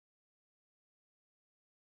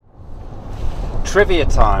trivia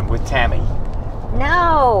time with Tami.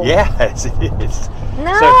 No. Yes, it is.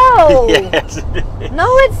 No. So, yes, it is. No,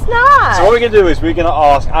 it's not. So what we're going to do is we're going to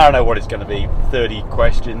ask, I don't know what it's going to be, 30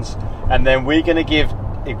 questions, and then we're going to give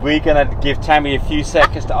Tami a few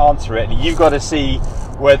seconds to answer it, and you've got to see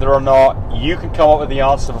whether or not you can come up with the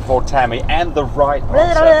answer before Tami and the right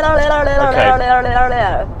answer.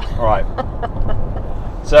 Okay. All right.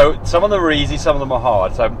 So some of them are easy, some of them are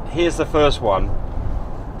hard. So here's the first one.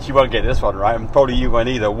 She won't get this one right, and probably you won't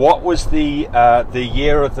either. What was the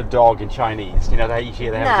year of the dog in Chinese? You know that each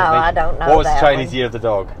year they have. No, I don't know. What was the that Chinese one. year of the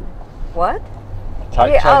dog? What?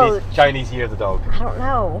 Chinese year of the dog. I don't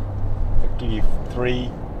know. I'll give you 3,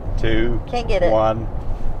 2, Can't get it. 1.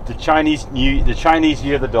 The Chinese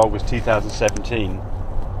year of the dog was 2017.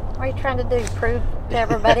 What are you trying to do? Prove to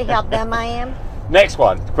everybody how dumb I am? Next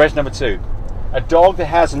one, question number 2. A dog that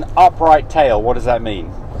has an upright tail, what does that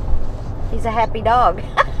mean? He's a happy dog.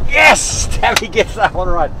 Yes! Tami gets that one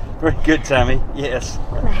right. Very good, Tami. Yes.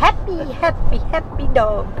 I'm a happy, happy, happy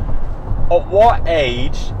dog. At what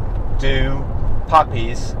age do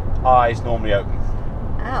puppies' eyes normally open?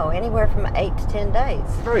 Oh, anywhere from 8 to 10 days.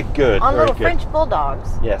 Very good. On very little good. French bulldogs.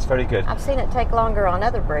 Yes, very good. I've seen it take longer on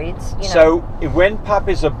other breeds. You know. So, when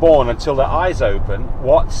puppies are born until their eyes open,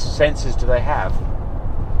 what senses do they have?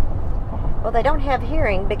 Well, they don't have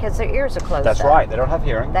hearing because their ears are closed. That's up. right. They don't have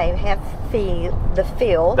hearing. They have the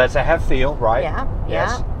feel. They have feel, right? Yeah.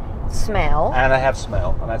 Yes. Yeah. Smell. And they have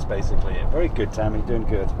smell, and that's basically it. Very good, Tami. Doing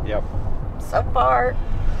good. Yep. So far.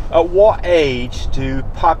 At what age do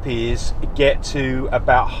puppies get to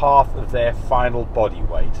about half of their final body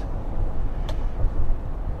weight?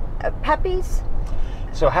 Puppies?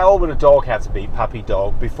 So how old would a dog have to be, puppy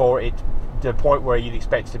dog, before the point where you'd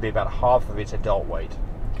expect it to be about half of its adult weight?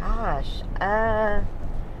 Gosh,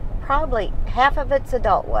 probably half of its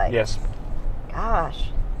adult weight. Yes. Gosh.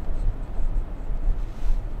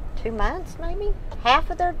 2 months, maybe? Half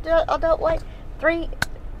of their adult weight? 3.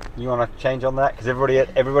 You want to change on that? Because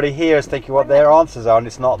everybody here is thinking what their answers are, and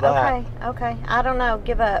it's not that. Okay. I don't know.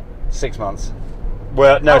 Give up. 6 months.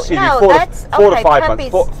 Well, no, excuse me. 4 to 5 months.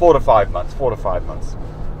 4 to 5 months. 4 to 5 months.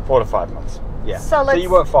 4 to 5 months. Yeah. So you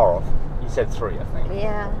weren't far off. You said 3, I think.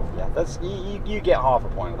 Yeah. Yeah. That's you get half a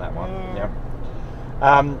point on that one. Yeah.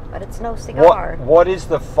 But it's no cigar. What is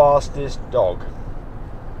the fastest dog?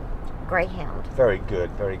 Greyhound. Very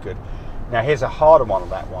good. Very good. Now here's a harder one on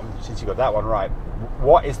that one. Since you got that one right,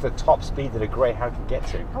 what is the top speed that a greyhound can get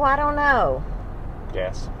to? Oh, I don't know.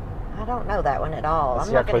 Guess. I don't know that one at all. Let's I'm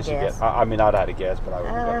see how not going close to you guess. get. I mean, I'd had a guess, but I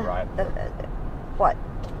wouldn't get it right. What?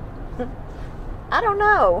 I don't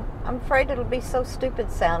know. I'm afraid it'll be so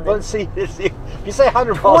stupid sounding. Well, see, if you say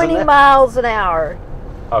 100 miles 20 miles an hour.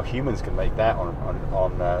 Oh, humans can make that on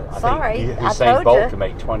Sorry, I think I Usain told Bolt you. can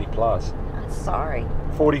make 20 plus. Sorry.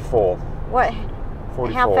 44. What?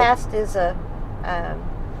 44. How fast is a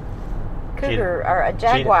cougar or a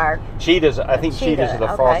jaguar? Cheetahs. I think cheetahs are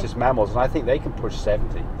the okay. fastest mammals, and I think they can push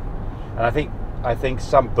 70. And I think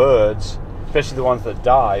some birds, especially the ones that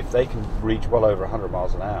dive, they can reach well over 100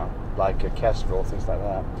 miles an hour, like a kestrel, things like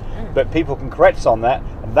that. But people can correct us on that,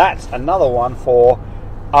 and that's another one for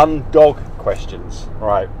undog questions.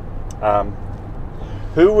 Right.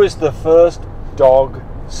 Who was the first dog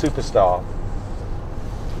superstar?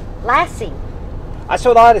 Lassie. That's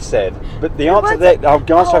what I'd have said, but the answer I've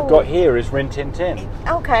got here is Rin Tin Tin.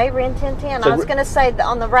 Okay, Rin Tin Tin. So I was going to say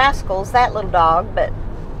on the Rascals, that little dog, but...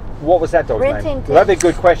 What was that dog's Rin name? Tin Tin. Well, that'd be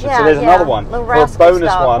a good question. Yeah, so there's another one. Little For a Rascals bonus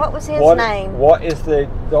dog. one. What was his name? What is the...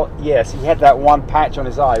 Yes, he had that one patch on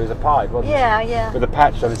his eye. He was a pied, wasn't he? Yeah. With a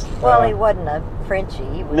patch on his... Well, he wasn't a Frenchie.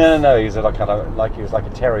 He was, No. He was like he was like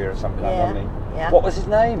a terrier or something, wasn't he? Yeah. What was his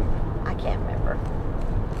name? I can't remember.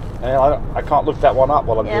 I can't look that one up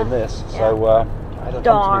while I'm doing this. Yeah. So I don't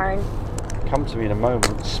Darn. Come to me in a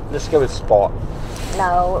moment. Let's go with Spot.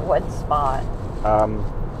 No, it wasn't Spot.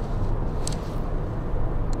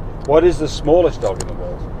 What is the smallest dog in the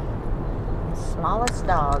world? Smallest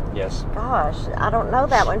dog? Yes. Gosh, I don't know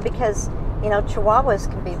that one because, Chihuahuas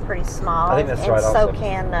can be pretty small. I think that's right And so answer.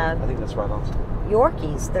 can I think that's right answer.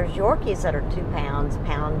 Yorkies. There's Yorkies that are 2 pounds.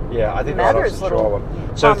 Yeah, I think the right answer is little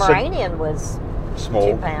Chihuahua. Pomeranian was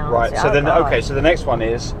small. 2 pounds. Right. So so the next one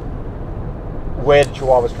is, where do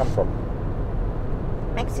Chihuahuas come from?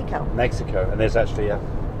 Mexico, and there's actually a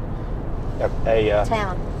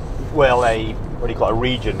town. Well, what do you call it?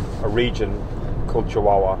 A region called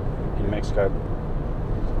Chihuahua in Mexico.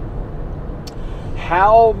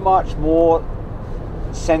 How much more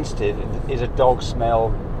sensitive is a dog's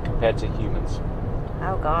smell compared to humans?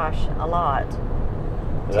 Oh gosh, a lot.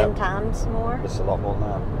 10 times more? It's a lot more than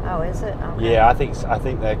that. Oh, is it? Okay. Yeah, I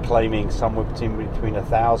think they're claiming somewhere between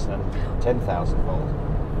 1,000 and 10,000 fold.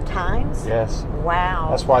 Times? Yes. Wow.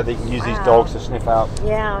 That's why they can use these dogs to sniff out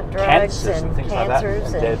drugs cancers and things like that.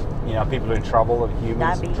 cancers And dead, people who are in trouble and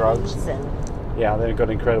humans and drugs. and Yeah, they've got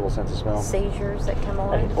an incredible sense of smell. seizures that come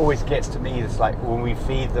on. And it always gets to me. It's like when we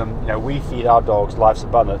feed them. We feed our dogs Life's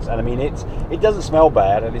Abundance, and I mean it doesn't smell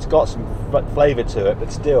bad, and it's got some flavour to it.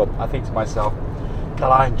 But still, I think to myself,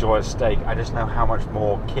 God, I enjoy a steak. I just know how much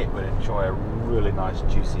more Kit would enjoy a really nice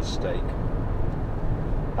juicy steak.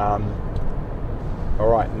 All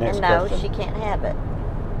right, next no, question. she can't have it.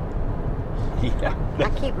 Yeah. I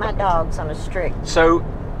keep my dogs on a strict. So,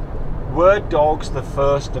 were dogs the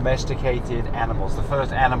first domesticated animals? The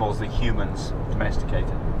first animals that humans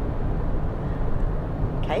domesticated?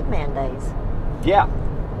 Caveman days. Yeah.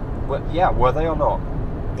 Well, yeah. Were they or not?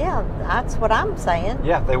 Yeah, that's what I'm saying.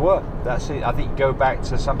 Yeah, they were. That's it. I think you go back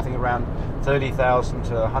to something around 30,000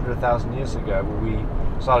 to 100,000 years ago when we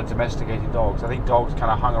started domesticating dogs. I think dogs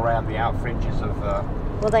kind of hung around the out fringes of.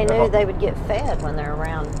 Well, they knew they would get fed when they're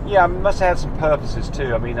around. Yeah, I mean, must have had some purposes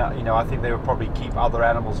too. I mean, I think they would probably keep other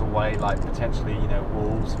animals away, like potentially,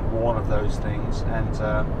 wolves and warn of those things, and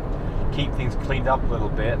keep things cleaned up a little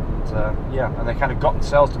bit. And and they kind of got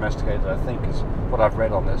themselves domesticated, I think, is what I've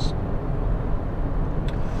read on this.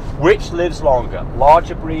 Which lives longer,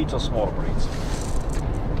 larger breeds or smaller breeds?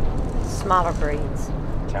 Smaller breeds.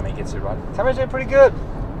 Tami gets it right. Tami's doing pretty good.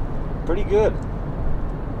 Pretty good.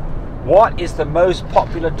 What is the most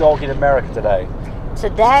popular dog in America today?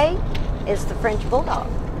 Today is the French Bulldog.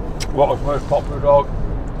 What was the most popular dog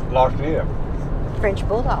last year? French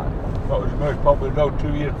Bulldog. What was the most popular dog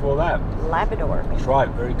 2 years before that? Labrador. That's right.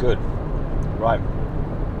 Very good. Right.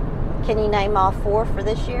 Can you name all 4 for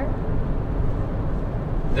this year?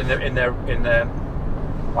 In their.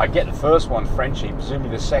 I get the first one, Frenchie.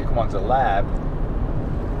 Presumably the second one's a Lab.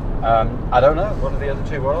 I don't know. What are the other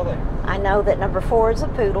 2? What are they? I know that number 4 is a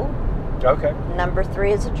Poodle. Okay. Number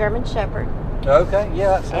 3 is a German Shepherd. Okay.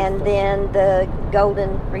 Yeah. That's and then the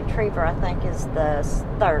Golden Retriever, I think, is the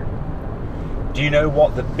 3rd. Do you know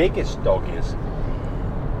what the biggest dog is?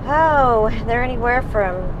 Oh, they're anywhere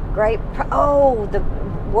from the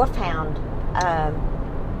Wolfhound.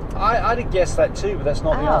 I'd have guessed that too, but that's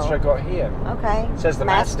not the answer I got here. Okay. It says the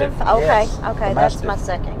Mastiff. Okay, Yes, okay, the that's Mastiff. my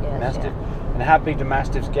second guess. Mastiff. Yeah. And how big do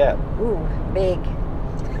Mastiffs get? Ooh, big.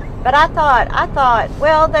 But I thought,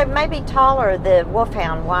 well, they may be taller. The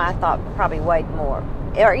Wolfhound, why I thought probably weighed more.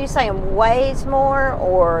 Are you saying weighs more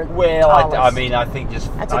or Well, tallest? I mean, I think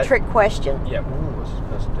just... That's a trick question. Yeah, ooh, what's this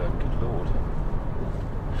person doing? Good Lord.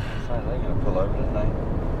 So they're going to pull over, aren't they?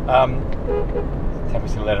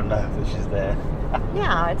 Tami's going to let them know that she's there.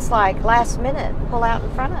 Yeah, it's like last minute, pull out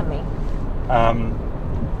in front of me.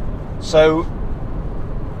 So,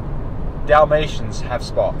 Dalmatians have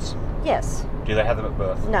spots. Yes. Do they have them at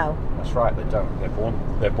birth? No. That's right, they don't. They're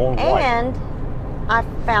born white. And I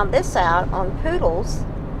found this out on Poodles.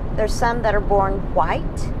 There's some that are born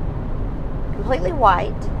white, completely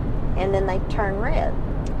white, and then they turn red.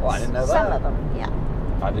 Well, I didn't know that. Some of them, yeah.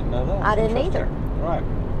 I didn't know that. I didn't either. Right.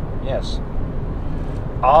 Yes.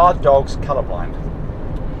 Are dogs colorblind?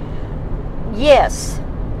 Yes.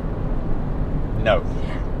 No.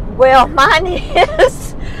 Well, mine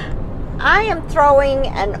is. I am throwing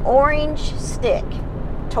an orange stick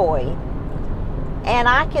toy, and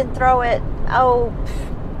I can throw it, I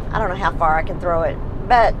don't know how far I can throw it,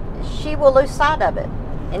 but she will lose sight of it,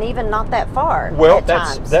 and even not that far. Well, at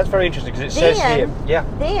times. that's very interesting because it says here,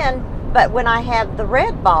 But when I have the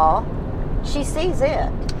red ball, she sees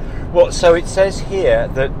it. Well, so it says here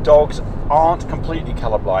that dogs aren't completely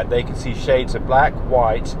colorblind. They can see shades of black,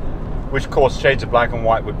 white, which of course shades of black and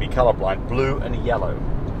white would be colorblind, blue and yellow.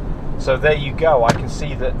 So there you go. I can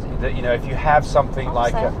see that if you have something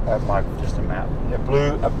like a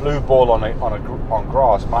blue ball on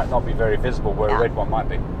grass might not be very visible where a red one might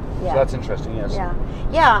be. Yeah. So that's interesting. Yes.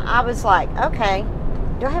 Yeah. I was like, okay,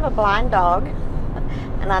 do I have a blind dog?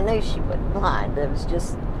 And I knew she wasn't blind. It's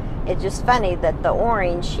just funny that the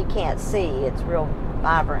orange she can't see. It's real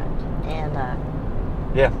vibrant, and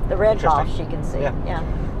the red ball she can see. Yeah.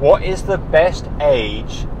 What is the best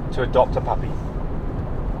age to adopt a puppy?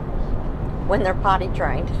 When they're potty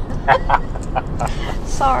trained.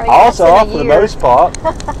 Sorry. Also, for the most part,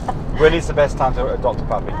 when is the best time to adopt a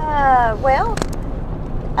puppy?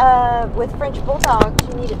 With French Bulldogs,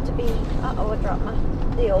 you need it to be, I dropped my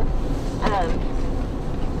deal,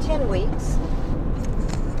 10 weeks.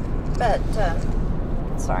 But,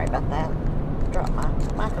 sorry about that. Dropped my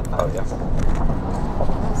microphone. Oh,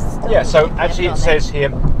 yeah. Yeah, so actually it says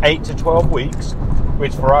here 8 to 12 weeks.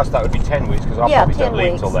 Which for us that would be 10 weeks because our puppies 10 don't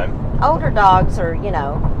leave weeks. till then. Older dogs are,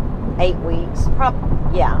 8 weeks.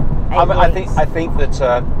 I think that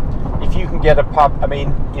if you can get a pup,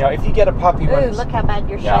 if you get a puppy when Ooh, it's, look how bad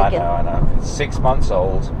you're yeah, shaking. I know. It's 6 months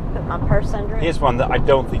old. Put my purse under it. Here's one that I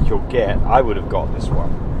don't think you'll get. I would have got this one.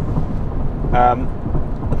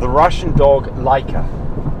 The Russian dog Laika.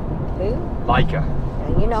 Who? Laika.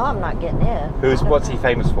 Yeah, I'm not getting it. What's he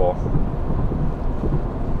famous for?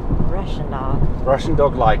 Russian dog. Russian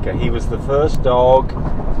dog Laika. He was the first dog.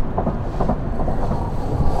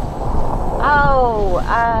 Oh,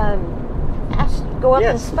 go up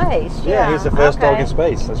in space. Yeah, he was the first dog in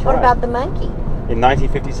space. That's right. What about the monkey? In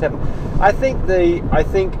 1957. I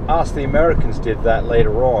think us, the Americans, did that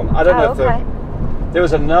later on. I don't know if there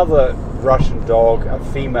was another Russian dog, a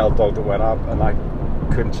female dog that went up, and I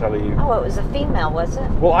couldn't tell you. Oh, it was a female, was it?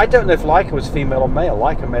 Well, I don't know if Laika was female or male.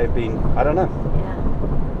 Laika may have been. I don't know.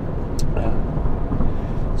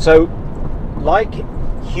 Yeah. So, like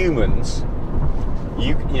humans,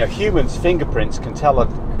 humans' fingerprints can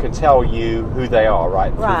tell you who they are,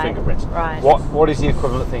 right? Through fingerprints. Right. What is the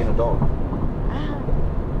equivalent thing in a dog?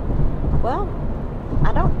 Well,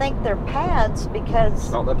 I don't think they're pads because.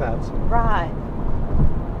 It's not their pads. Right.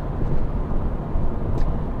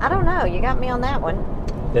 I don't know. You got me on that one.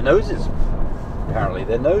 Their noses. Apparently,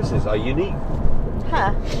 their noses are unique.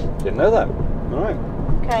 Huh. Didn't know that. All right.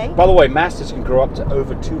 Okay. By the way, masters can grow up to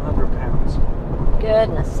over 200 pounds.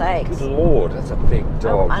 Goodness sakes. Good Lord, that's a big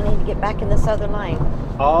dog. Oh, I need to get back in this other lane.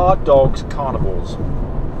 Are dogs carnivores?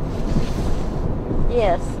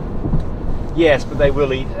 Yes. Yes, but they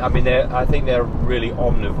will eat. I think they're really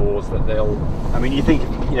omnivores. That they'll. You think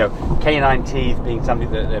canine teeth being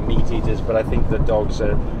something that they're meat eaters, but I think the dogs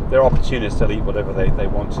they're opportunists. They'll eat whatever they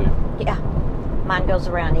want to. Yeah. Mine goes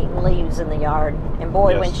around eating leaves in the yard, and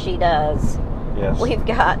boy, Yes. when she does, Yes. we've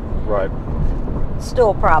got Right.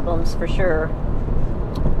 stool problems for sure.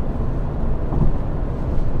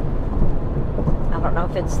 I don't know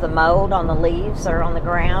if it's the mold on the leaves or on the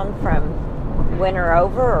ground from winter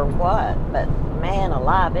over or what, but man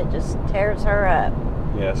alive, it just tears her up.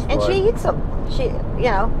 Yes. And right. she eats them.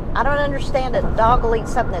 I don't understand it. A dog will eat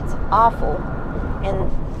something that's awful and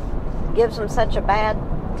gives them such a bad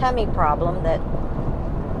tummy problem that.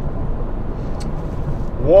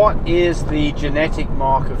 What is the genetic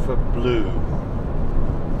marker for blue?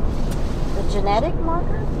 The genetic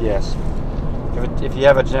marker? Yes. If you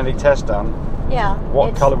have a genetic test done, Yeah.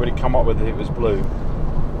 what color would it come up with if it was blue?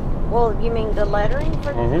 Well, you mean the lettering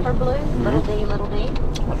for blue? Mm-hmm. Little d, little d.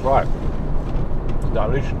 That's right.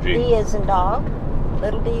 Dilution gene. D is in dog.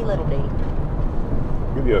 Little d, little d.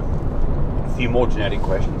 Give you a few more genetic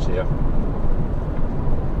questions here.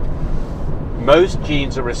 Most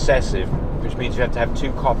genes are recessive, which means you have to have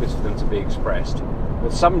 2 copies for them to be expressed.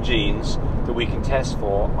 But some genes that we can test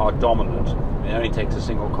for are dominant. It only takes a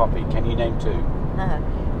single copy. Can you name 2?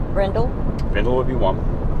 Brindle. Brindle would be 1.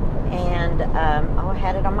 And I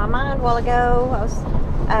had it on my mind a while ago. I was,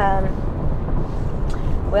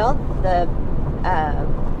 the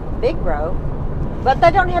big row, but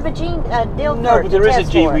they don't have a gene deal. No, but there is a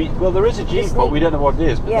gene. There is a gene for it. We don't know what it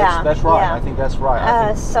is. But that's right. Yeah. I think that's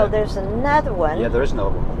right. There's another one. Yeah, there is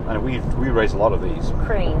another one, and we raise a lot of these.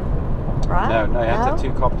 Cream, right? No, you have to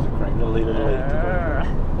have 2 copies of cream. Little.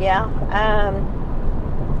 Yeah.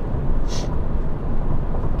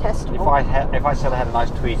 Testable. If I said I had a nice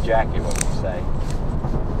tweed jacket, what would you say?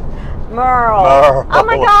 Merle. Oh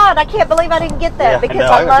my God! I can't believe I didn't get that because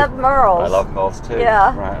I love Merles. I love Merles too.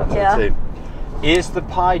 Yeah. Right. I do too. Is the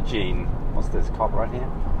pie gene? What's this cop right here?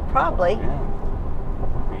 Probably. Yeah.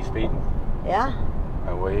 Were you speeding? Yeah.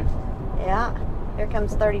 Oh, were you? Yeah. Here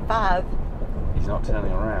comes 35. He's not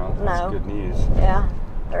turning around. No. That's good news. Yeah.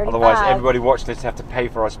 35. Otherwise, everybody watching this have to pay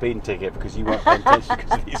for our speeding ticket because you weren't paying attention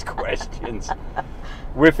because of these questions.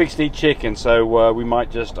 We're fixed to eat chicken, so we might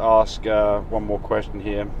just ask one more question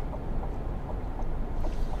here.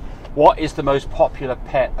 What is the most popular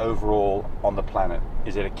pet overall on the planet?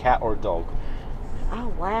 Is it a cat or a dog? Oh,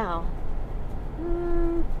 wow.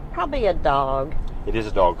 Probably a dog. It is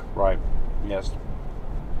a dog, right. Yes.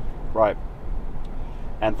 Right.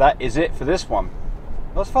 And that is it for this one.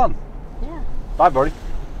 That was fun. Yeah. Bye, buddy.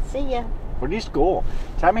 See ya. What do you score?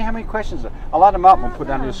 Tell me how many questions. I'll add them up and put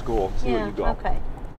down your score. See what you got. Okay.